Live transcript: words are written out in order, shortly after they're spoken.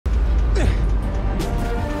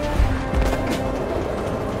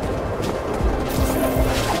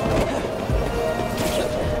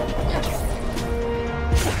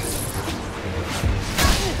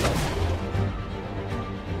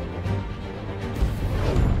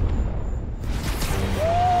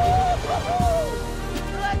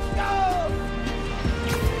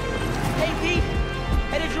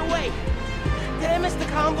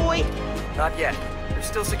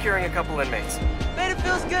Still securing a couple inmates. Bet it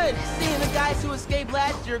feels good seeing the guys who escaped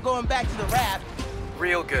last year going back to the raft.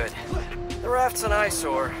 Real good. The raft's an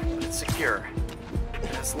eyesore, but it's secure.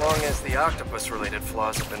 As long as the octopus-related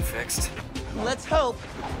flaws have been fixed. Let's hope.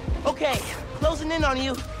 Okay, closing in on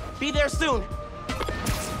you. Be there soon.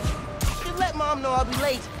 Should let Mom know I'll be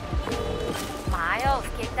late. Miles,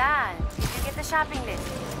 ¿qué tal? Did you get the shopping list?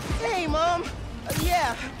 Hey, Mom.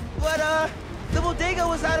 Yeah, but the bodega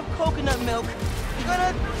was out of coconut milk.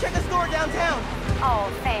 Gonna check a store downtown.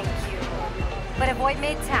 Oh, thank you. But avoid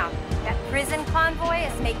Midtown. That prison convoy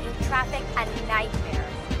is making traffic a nightmare.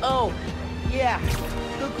 Oh, yeah.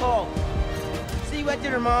 Good call. See you at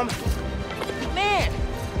dinner, Mom. Man,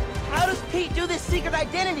 how does Pete do this secret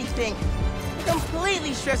identity thing? It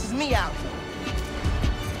completely stresses me out.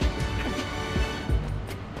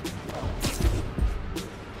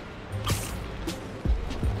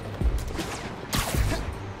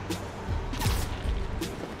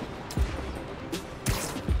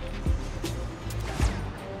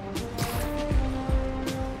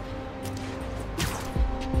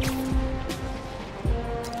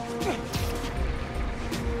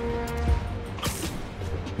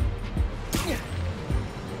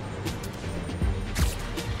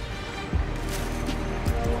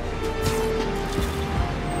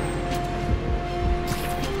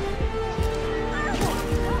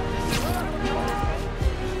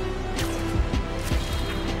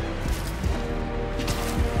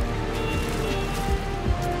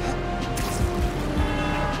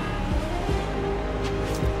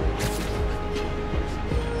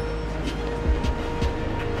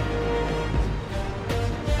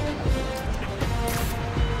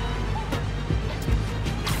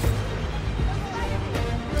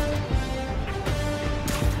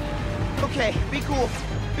 Okay, be cool.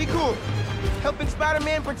 Be cool. Helping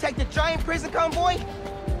Spiderman protect a giant prison convoy?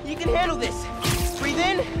 You can handle this. Breathe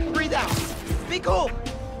in, breathe out. Be cool.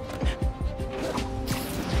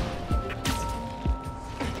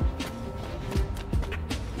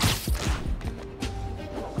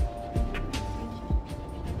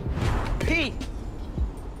 Pete!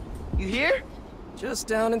 You here? Just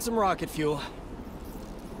down in some rocket fuel.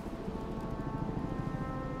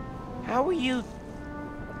 How are you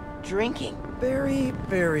drinking? Very,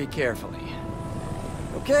 very carefully.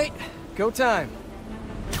 Okay, go time.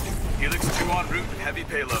 Helix 2 en route with heavy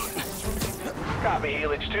payload. Copy,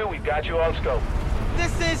 Helix 2. We've got you on scope.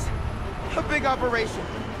 This is a big operation.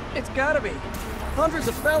 It's gotta be. Hundreds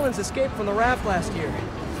of felons escaped from the raft last year.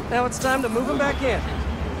 Now it's time to move them back in.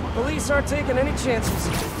 Police aren't taking any chances,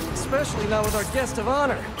 especially not with our guest of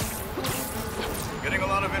honor. Getting a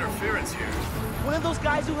lot of interference here. One of those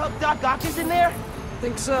guys who helped Doc Ock is in there?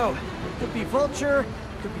 Think so. Could be Vulture,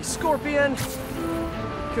 could be Scorpion,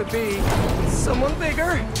 could be someone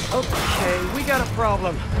bigger. Okay, we got a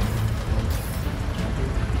problem.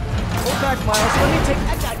 Hold back, Miles. Let me take...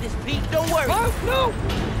 I got this, Pete. Don't worry. Oh, no!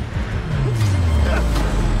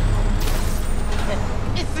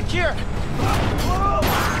 It's secure.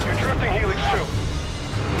 You're drifting, Helix 2.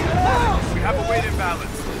 We have a weight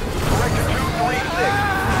imbalance. Sector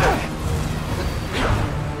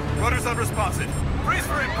 236. Rudder's unresponsive. Brace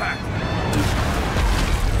for impact.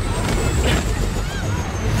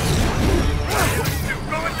 Helix 2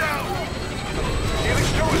 going down. Helix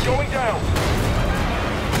 2 is going down.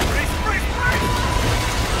 Brace, brace, brace!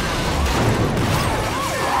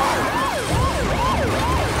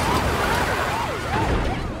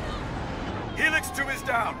 Helix 2 is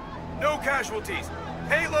down. No casualties.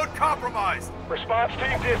 Payload compromised. Response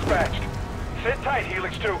team dispatched. Sit tight,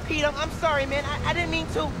 Helix 2. Pete, I'm sorry, man. I didn't mean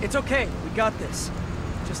to. It's okay. We got this.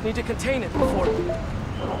 Just need to contain it before...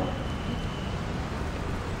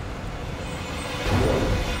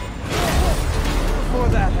 Before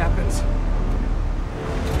that happens.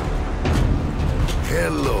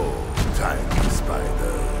 Hello, tiny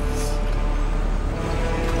spiders.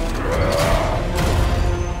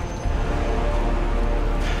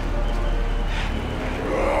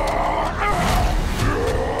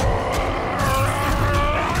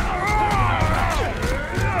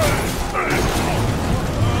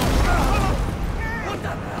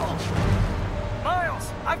 Miles,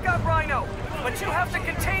 I've got Rhino, but you have to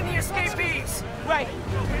contain the escapees. Right.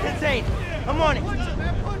 Contain. I'm on it.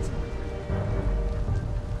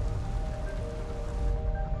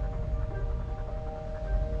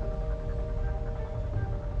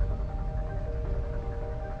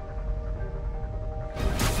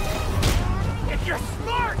 If you're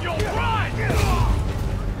smart, you'll run!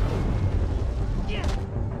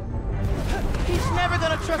 He's never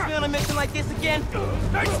gonna trust me on a mission like this again.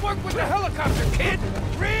 Nice work with the helicopter, kid!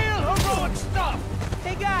 Real heroic stuff!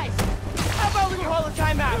 Hey, guys. How about we call a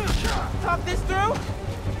timeout? Talk this through?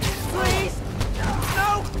 Please?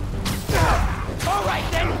 No? All right,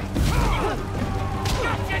 then.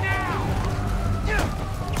 Gotcha now!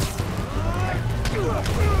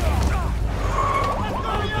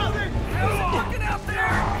 How's walking out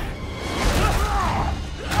there?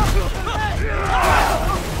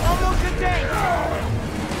 Almost contained.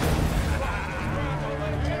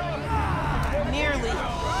 Nearly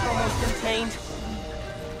almost contained.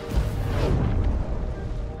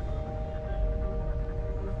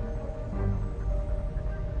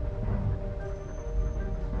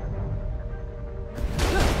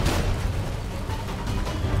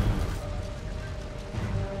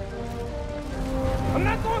 I'm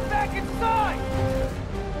not going back inside!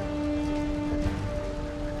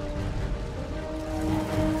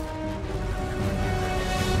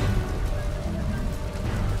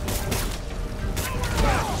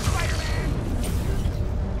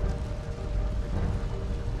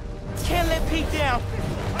 Can't let Pete down.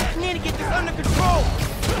 Need to get this under control.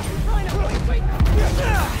 Rhino, wait!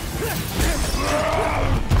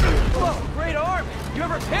 Whoa, great arm! You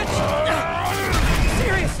ever pitch?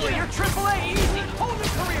 Seriously, you're AAA easy! Whole new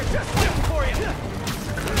career just waiting for you!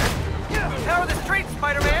 How are the streets,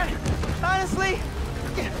 Spider-Man? Honestly,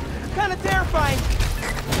 kind of terrifying.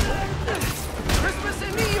 Christmas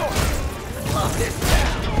in New York! Love this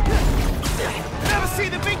town! Never see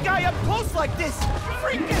the big guy up close like this.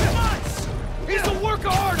 Freaking nuts! He's a work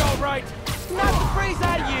of art, all right! Not the phrase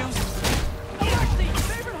I'd use. Alexi,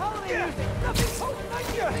 favorite holiday music! Nothing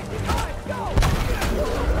post-1965, go!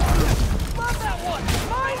 Love that one!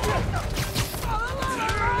 Mind you!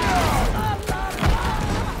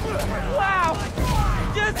 Wow!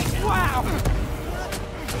 Just wow!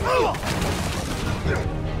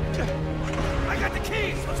 I got the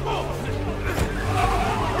keys. Let's move.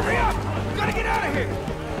 Hurry up. We gotta get out of here.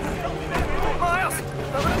 Miles,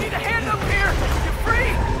 I'm gonna need a hand up here! You're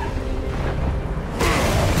free!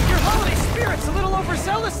 Your holiday spirit's a little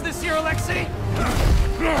overzealous this year, Alexi!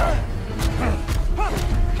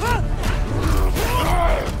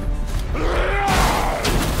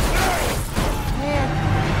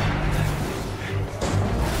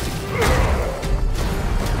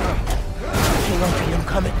 Hang on, Pete, I'm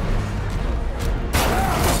coming.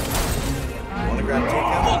 Wanna grab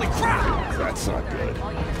takeout? Holy crap! That's not good.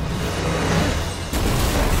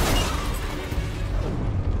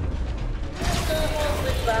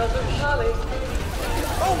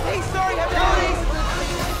 Oh, hey, sorry, happy holidays.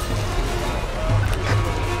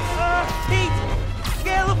 Pete,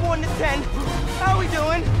 scale of 1 to 10. How we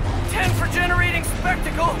doing? 10 for generating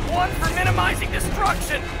spectacle, 1 for minimizing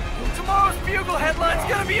destruction! Tomorrow's Bugle headline's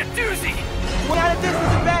gonna be a doozy! Now that this is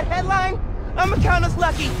a bad headline, I'ma count us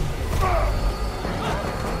lucky.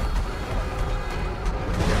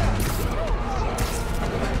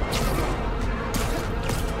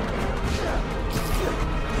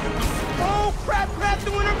 Oh, crap,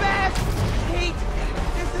 doing her best. Pete,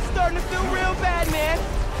 this is starting to feel real bad, man.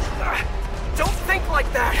 Don't think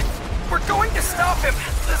like that! We're going to stop him,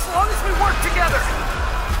 as long as we work together!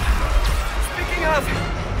 Speaking of,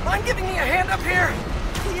 mind giving me a hand up here?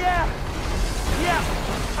 Yeah,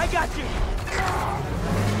 I got you.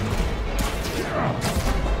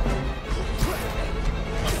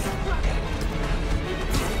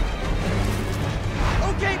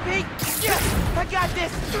 Okay, Pete. Yeah, I got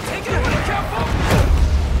this. Take it away, careful!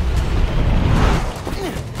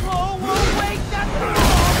 Whoa, wait, that's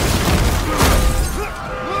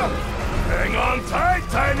Hang on tight,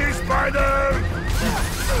 tiny spider!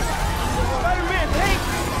 Spider-Man, hey!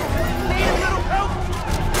 Need a little help?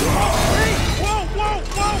 Hey! Whoa!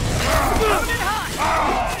 Coming in high!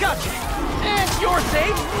 Gotcha! And you're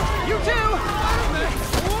safe! You too!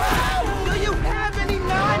 Wow! Do you have any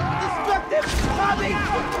non-destructive hobbies?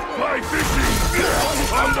 Fly fishing!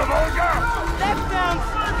 On the Volga! That sounds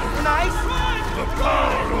nice. The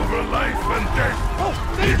power over life and death Oh,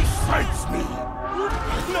 baby! excites me!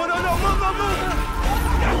 No, move!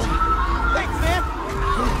 Thanks, man.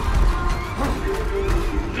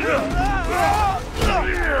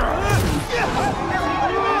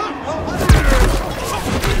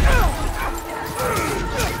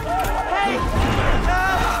 Hey,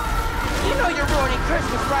 you know you're ruining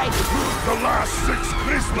Christmas, right? The last 6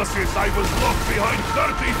 Christmases I was locked behind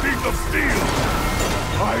 30 feet of steel!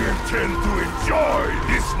 I intend to enjoy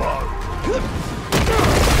this one!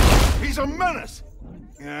 He's a menace!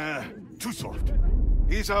 Too soft.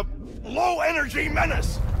 He's a low-energy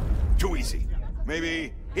menace! Too easy.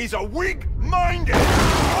 Maybe he's a weak-minded!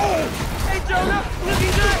 Oh! Hey, Jonah,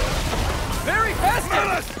 looking good. Very festive!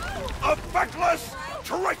 Menace! A feckless,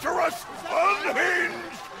 treacherous,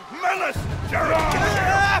 unhinged menace! Jerry!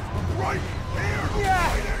 Right here!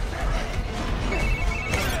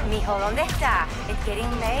 Mijo, ¿dónde está? It's getting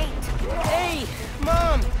late. Hey,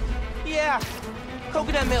 Mom! Yeah,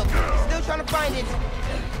 coconut milk. Still trying to find it.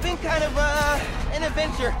 Been kind of, an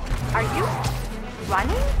adventure. Are you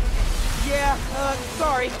running? Yeah,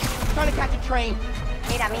 sorry. Trying to catch a train.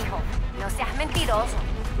 Mira, mijo, no seas mentiroso.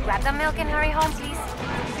 Grab the milk and hurry home, please.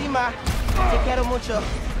 Sí, ma. Te quiero mucho.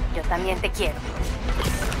 Yo también te quiero.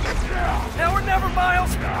 Now or never,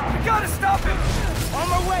 Miles! We gotta stop him! On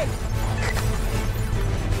my way!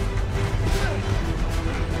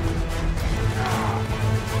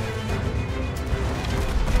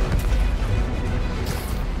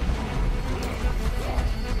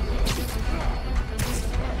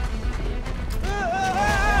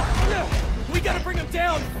 We gotta bring him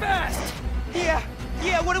down, fast! Yeah,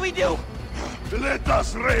 what do we do? Let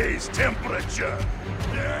us raise temperature.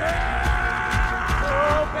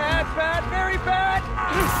 Oh, bad, very bad!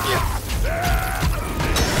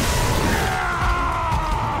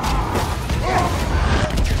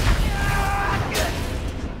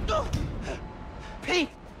 Pete,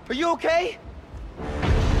 are you okay?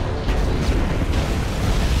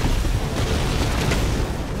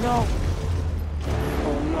 No.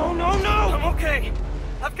 Oh, no! I'm okay.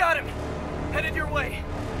 I've got him. Headed your way.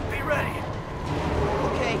 Be ready.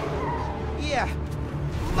 Okay. Yeah.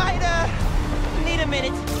 Might, need a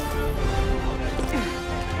minute.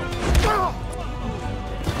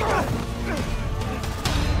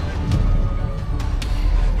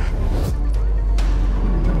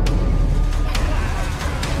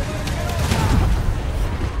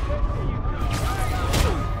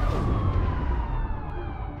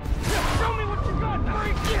 Show me what you got,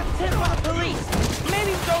 freak! Tip for the police.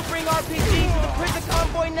 Maybe don't bring RPGs to the prison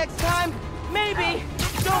convoy next time. Maybe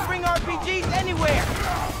don't bring RPGs anywhere.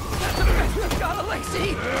 Got a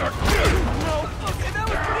Lexi! No. Okay, that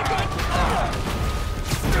was pretty good!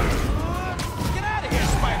 Get out of here,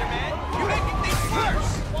 Spider-Man! You're making things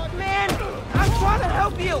worse! Man, I'm trying to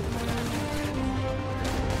help you.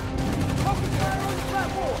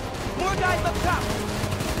 More guys up top.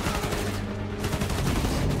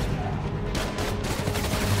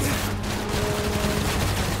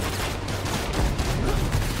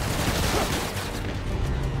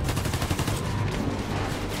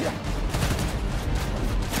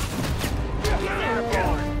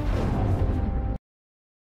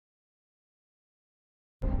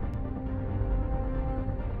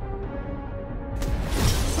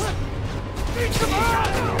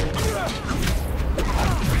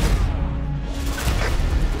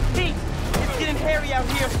 Pete, it's getting hairy out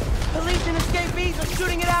here. Police and escapees are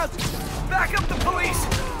shooting it out. Back up the police!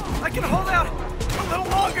 I can hold out a little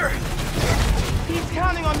longer! He's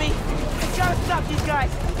counting on me. I gotta stop these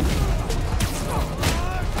guys.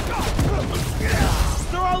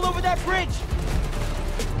 They're all over that bridge.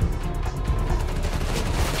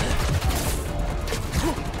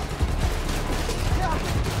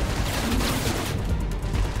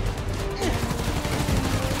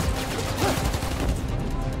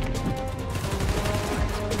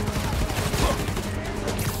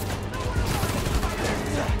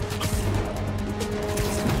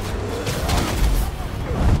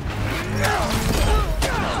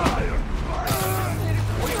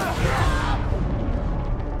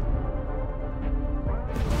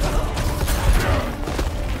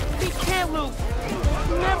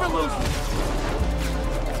 Never lose.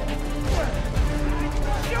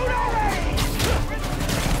 Shoot already!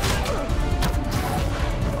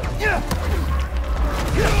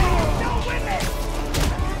 No witness!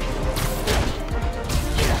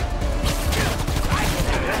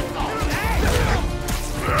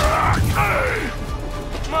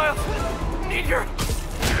 Miles, need your...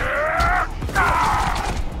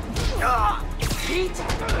 Pete!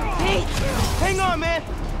 Pete! Hang on, man!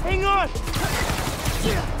 Hang on!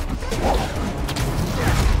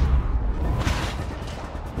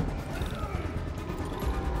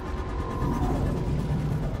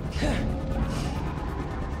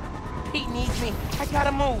 Pete needs me. I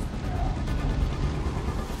gotta move.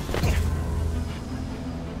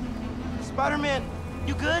 Spider-Man,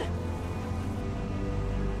 you good?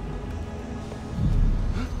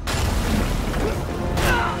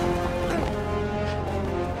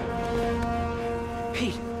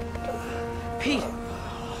 Pete. Pete.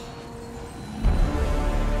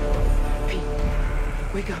 Pete.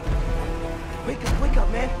 Wake up. Wake up,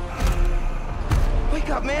 man. Wake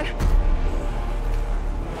up, man.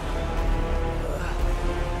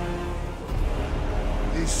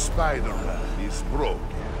 This Spider-Man is broken.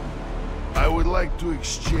 I would like to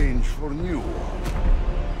exchange for new one.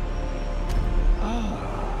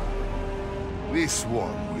 This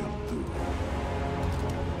one will do.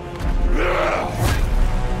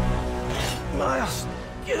 Miles,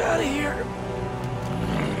 get out of here.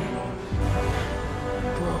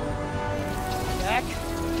 Jack?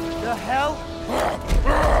 The hell?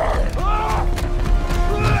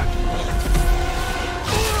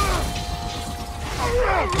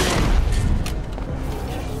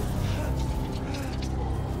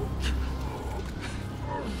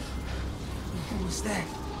 What was that?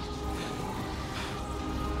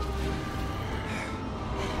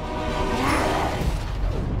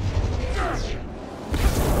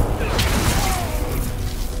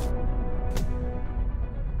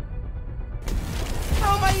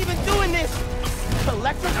 How am I even doing this?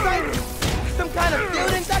 Electrocyte? Some kind of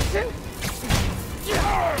field induction?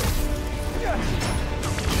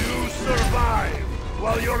 You survive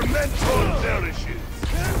while your mentor perishes.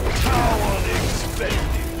 How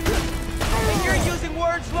unexpected. And you're using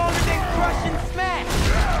words longer than crush and smash.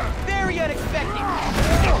 Very unexpected.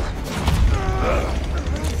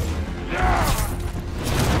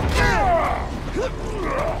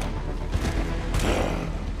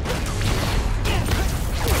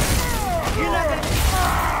 You're not gonna...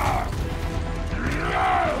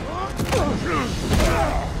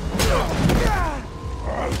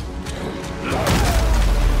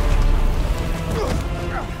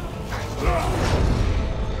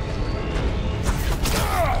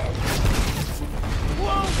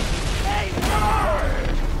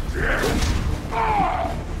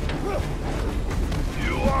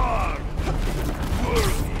 You are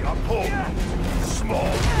worthy opponent.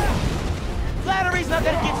 Small. Flattery's not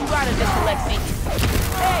gonna get you out of this, Alexei.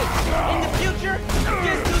 Hey, in the future,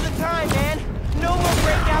 just do the time, man. No more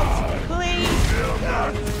breakouts, please. Will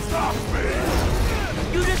not stop me.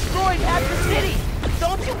 You destroyed half the city.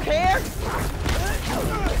 Don't you care?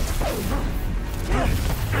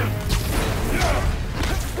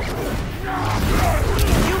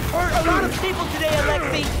 You've hurt a lot of people today,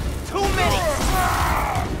 Alexei. Too many.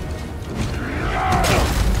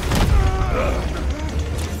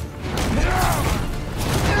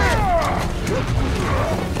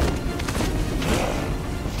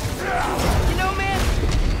 You know, man,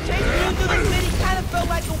 chasing you through the city kind of felt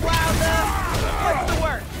like a wild, what's the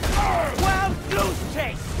word? Wild goose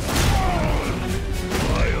chase.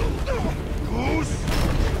 Wild goose?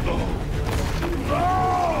 No. No!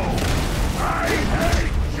 I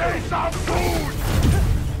hate chase of food!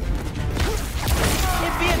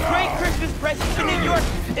 It'd be a great Christmas present for New York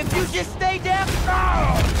if you just stay down.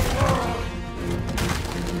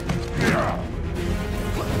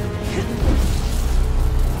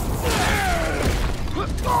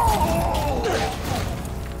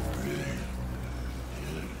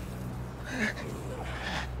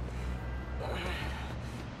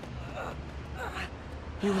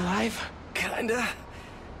 You alive? Kinda.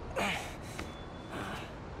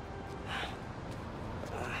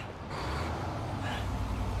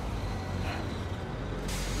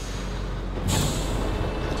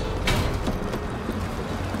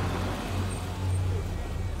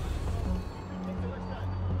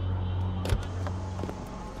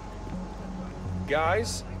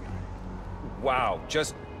 Guys? Wow,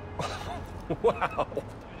 just... wow.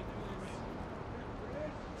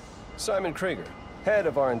 Simon Krieger, head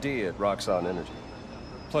of R&D at Roxxon Energy.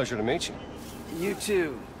 Pleasure to meet you. You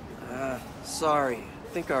too. Sorry. I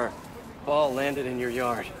think our ball landed in your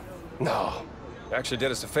yard. No, actually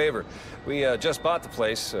did us a favor. We just bought the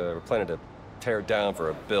place. We're planning to tear it down for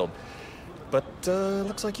a build. But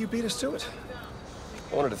looks like you beat us to it.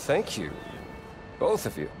 I wanted to thank you, both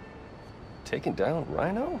of you. Taking down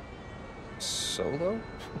Rhino? Solo?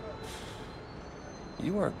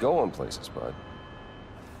 You are going places, bud.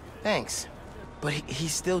 Thanks. But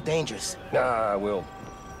he's still dangerous. Nah, we'll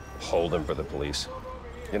hold him for the police.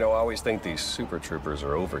 You know, I always think these super troopers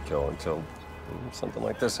are overkill until something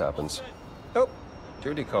like this happens. Oh,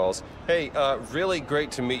 Judy calls. Hey, really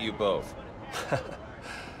great to meet you both.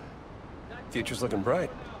 Future's looking bright.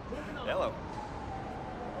 Hello.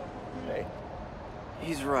 Hey.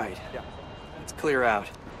 He's right. Let's clear out.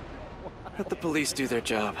 Let the police do their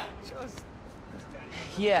job.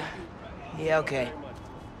 Yeah. Yeah, okay.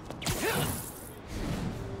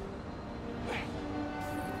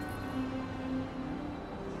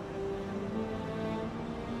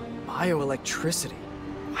 Bioelectricity.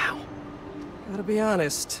 Wow. Gotta be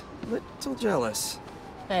honest, little jealous.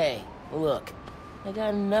 Hey, look. I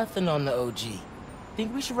got nothing on the OG.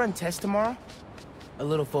 Think we should run tests tomorrow? A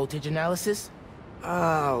little voltage analysis?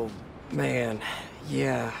 Oh, man.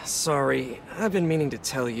 Yeah, sorry. I've been meaning to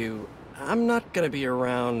tell you, I'm not gonna be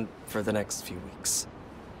around for the next few weeks.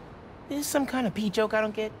 This is some kind of pee joke I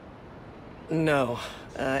don't get? No.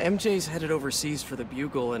 MJ's headed overseas for the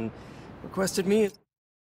Bugle and requested me as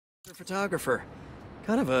a photographer.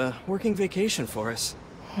 Kind of a working vacation for us.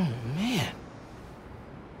 Oh, man.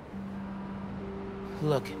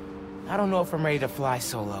 Look, I don't know if I'm ready to fly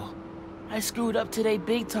solo. I screwed up today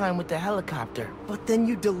big time with the helicopter. But then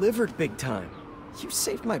you delivered big time. You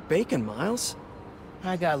saved my bacon, Miles.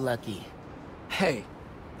 I got lucky. Hey,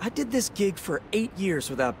 I did this gig for 8 years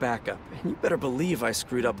without backup, and you better believe I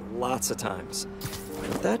screwed up lots of times.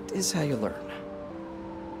 But that is how you learn.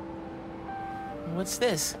 What's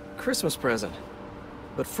this? Christmas present.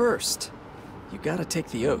 But first, you gotta take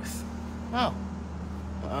the oath. Oh.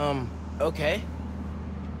 Okay.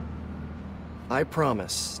 I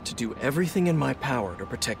promise to do everything in my power to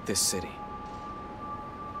protect this city.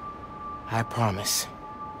 I promise.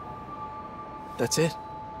 That's it?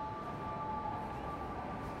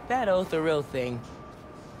 That oath a real thing.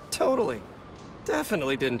 Totally.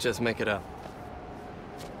 Definitely didn't just make it up.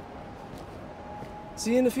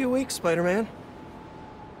 See you in a few weeks, Spider-Man.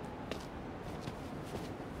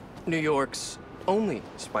 New York's only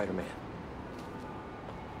Spider-Man.